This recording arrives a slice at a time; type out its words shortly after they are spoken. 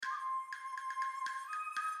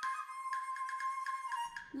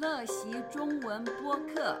乐习中文播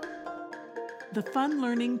客 The Fun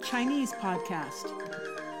Learning Chinese Podcast.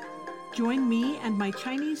 Join me and my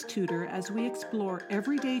Chinese tutor as we explore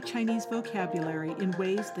everyday Chinese vocabulary in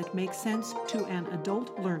ways that make sense to an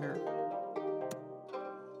adult learner.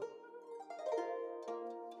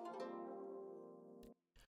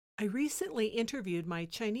 I recently interviewed my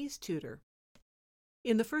Chinese tutor.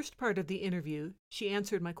 In the first part of the interview, she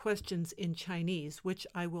answered my questions in Chinese, which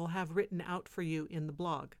I will have written out for you in the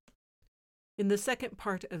blog. In the second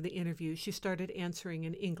part of the interview, she started answering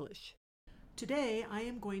in English. Today, I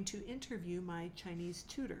am going to interview my Chinese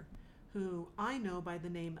tutor, who I know by the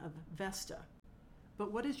name of Vesta.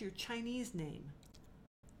 But what is your Chinese name?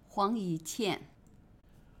 黄以倩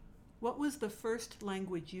What was the first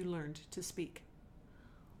language you learned to speak?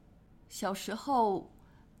 小时候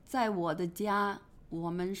在我的家我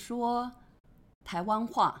们说台湾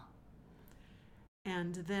话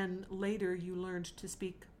And then later you learned to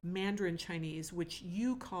speak Mandarin Chinese, which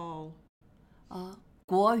you call...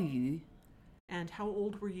 国语 And how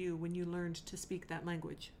old were you when you learned to speak that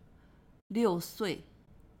language? 6岁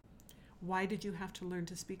Why did you have to learn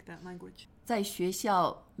to speak that language? 在学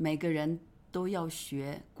校每个人都要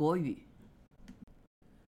学国语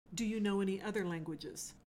Do you know any other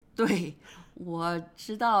languages? 对我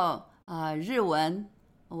知道日文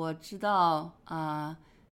我知道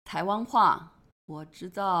台湾话我知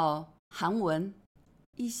道韩文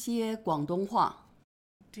一些广东话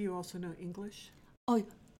Do you also know English? 哦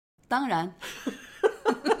当然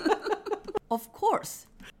Of course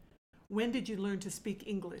When did you learn to speak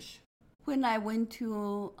English? When I went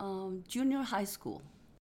to junior high school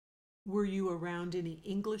Were you around any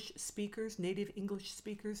English speakers, native English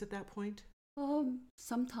speakers at that point?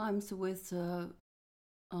 sometimes with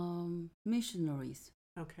missionaries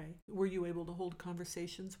Okay. Were you able to hold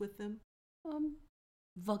conversations with them?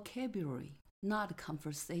 vocabulary not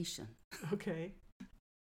conversation Okay.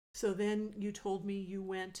 So then you told me you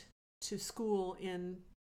went to school in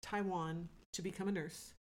Taiwan to become a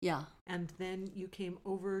nurse. yeah And then you came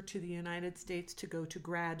over to the United States to go to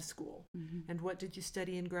grad school. And what did you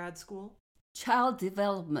study in grad school? child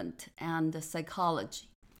development and psychology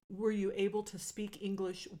Were you able to speak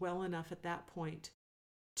English well enough at that point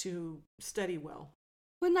to study well?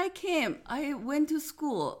 When I came, I went to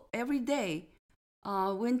school every day,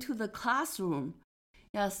 went to the classroom.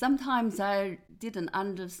 Yeah, sometimes I didn't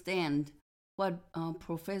understand what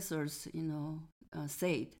professors,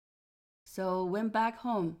 said. So went back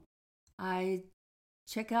home, I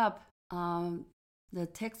check up the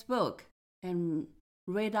textbook and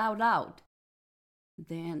read out loud.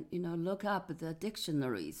 Then, look up the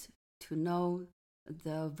dictionaries to know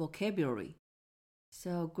the vocabulary.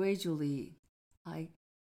 So gradually, I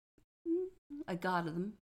got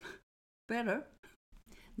them better.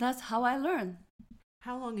 That's how I learned.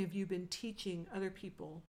 How long have you been teaching other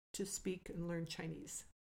people to speak and learn Chinese?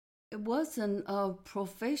 It wasn't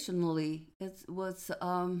professionally. It was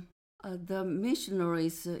the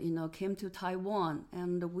missionaries, came to Taiwan,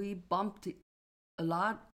 and we bumped to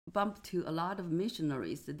a lot of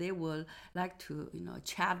missionaries. They would like to,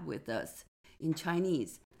 chat with us in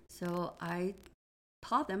Chinese. So I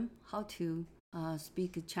taught them how to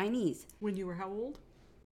speak Chinese. When you were how old?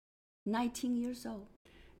 19 years old.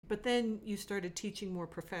 But then you started teaching more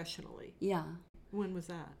professionally. Yeah. When was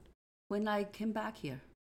that? When I came back here.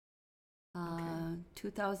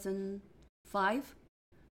 2005.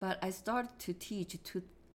 But I started to teach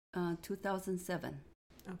 2007.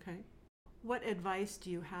 Okay. What advice do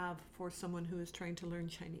you have for someone who is trying to learn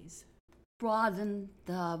Chinese? Broaden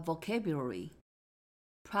the vocabulary.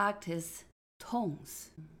 Practice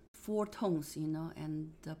tones. 4 tones,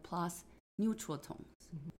 and plus neutral tones.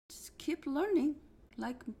 Just keep learning,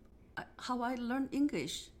 like how I learned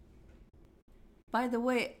English. By the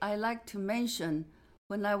way, I like to mention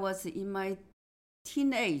when I was in my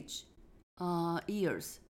teenage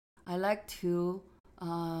years, I like to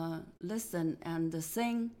listen and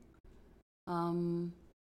sing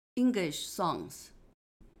English songs,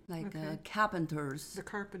 like Carpenters. The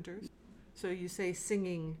Carpenters. So you say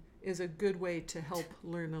singing is a good way to help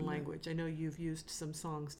learn a language. I know you've used some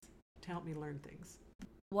songs to help me learn things.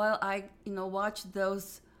 While I, watch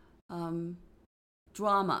those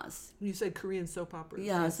dramas. You said Korean soap operas.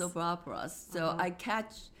 Yeah, yes. soap operas. So I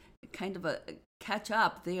catch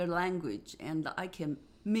up their language, and I can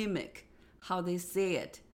mimic how they say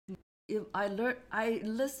it. If I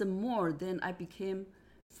listen more, then I became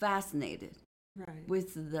fascinated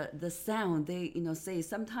with the sound they say.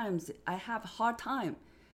 Sometimes I have a hard time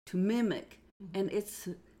to mimic, and it's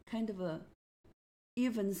kind of a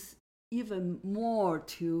even more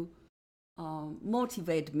to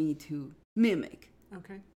motivate me to mimic.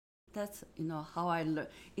 Okay. That's how I learn.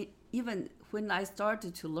 Even when I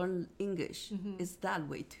started to learn English, it's that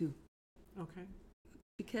way too. Okay.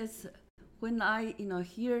 Because when I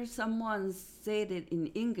hear someone say it in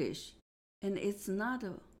English, and it's not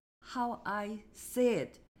how I say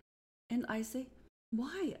it, and I say,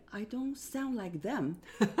 why I don't sound like them?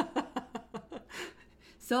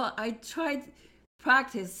 So I tried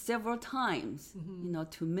practice several times,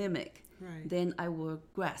 to mimic. Right. Then I will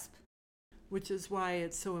grasp. Which is why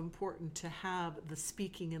it's so important to have the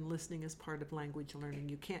speaking and listening as part of language learning.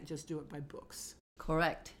 You can't just do it by books.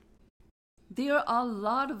 Correct. There are a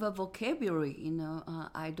lot of vocabulary,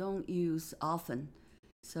 I don't use often.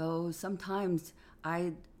 So sometimes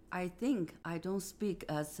I think I don't speak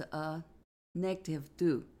as a native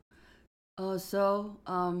do. So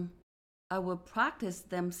I will practice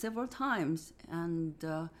them several times and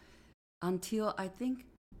until I think,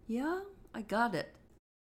 yeah, I got it.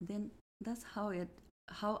 Then that's how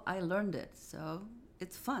I learned it. So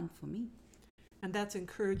it's fun for me. And that's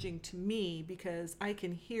encouraging to me because I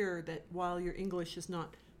can hear that while your English is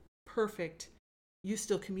not perfect, you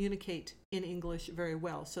still communicate in English very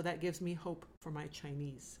well. So that gives me hope for my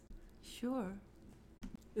Chinese. Sure.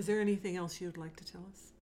 Is there anything else you'd like to tell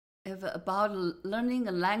us? About learning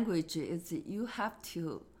a language, is you have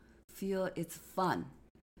to feel it's fun.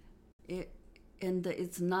 And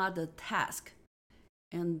it's not a task.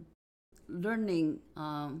 And learning,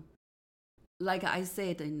 like I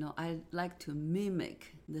said, I like to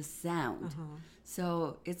mimic the sound.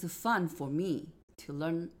 So it's fun for me to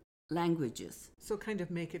learn languages. So kind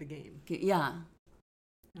of make it a game. Yeah.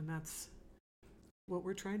 And that's what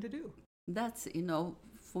we're trying to do. That's,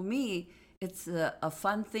 for me, it's a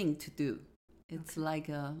fun thing to do. It's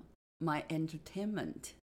like my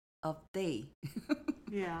entertainment of day.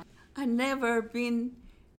 Yeah. I've never been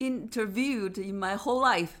interviewed in my whole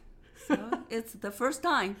life. So it's the first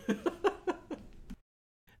time.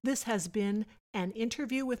 This has been an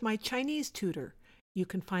interview with my Chinese tutor. You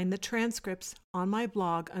can find the transcripts on my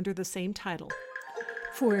blog under the same title.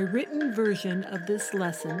 For a written version of this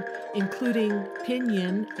lesson, including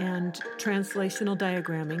pinyin and translational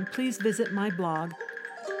diagramming, please visit my blog,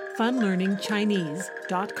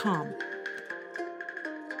 funlearningchinese.com.